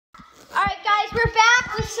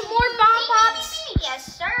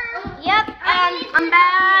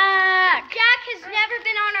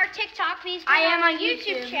TikTok, but he's I am on on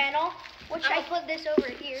YouTube YouTube. channel, which I'll I put this over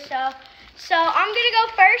here. So I'm gonna go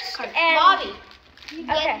first, and Bobby. Okay.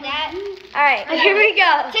 Get that. All right, here we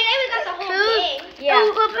go. Today we got the whole thing. Yeah.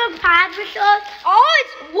 Oh,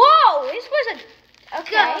 it's whoa! This was a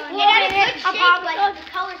okay. It had a good shape, like the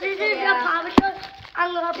colors. This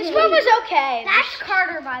one was okay. That's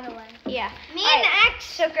Carter, by the way. Yeah. Me All and right. X.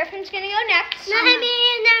 So Griffin's gonna go next. Not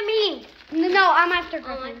me. No, I'm after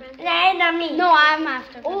Griffin. No, I'm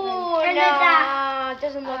after Griffin. Oh, And no. it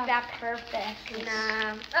doesn't look that perfect.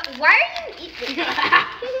 Nah. Why are you eating it?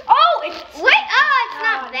 Oh, it's Wait, it's Oh,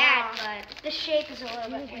 not bad, no. but the shape is a little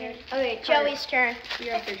bit weird. Okay, Joey's turn.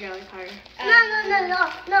 You're after Joey, Carter. No,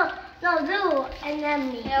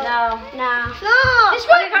 This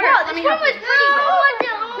one, Carter, this let me one help was you. pretty good.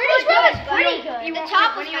 This one was pretty good. The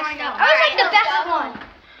top was messed up. That was like the best one.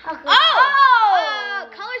 Oh!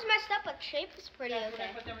 Color's messed up, but shape is pretty Should I okay.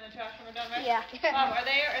 put them in the trash when we're done, right? Yeah.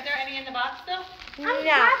 Are there any in the box still? No.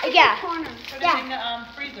 Yeah. Put them in the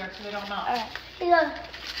freezer so they don't melt.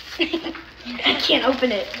 I can't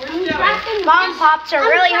open it. Where's Joey? Mom pops are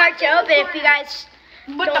really hard to open if you guys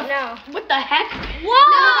don't know. What the heck? Whoa!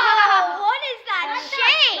 What is that That's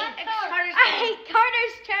shape? Carter's I hate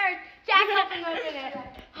Carter's turn. Jack, help him open it.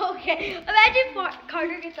 Okay. Imagine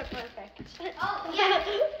Carter gets a perfect. Oh, yeah.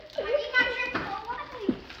 I need my shirt.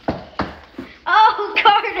 Oh,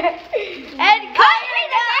 Carter. And Carter.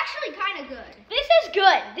 That's actually kind of good. This is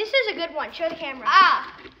good. This is a good one. Show the camera.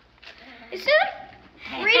 This is a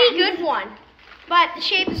pretty good one. But the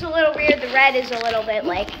shape is a little weird. The red is a little bit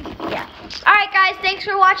like, yeah. All right, guys. Thanks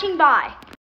for watching. Bye.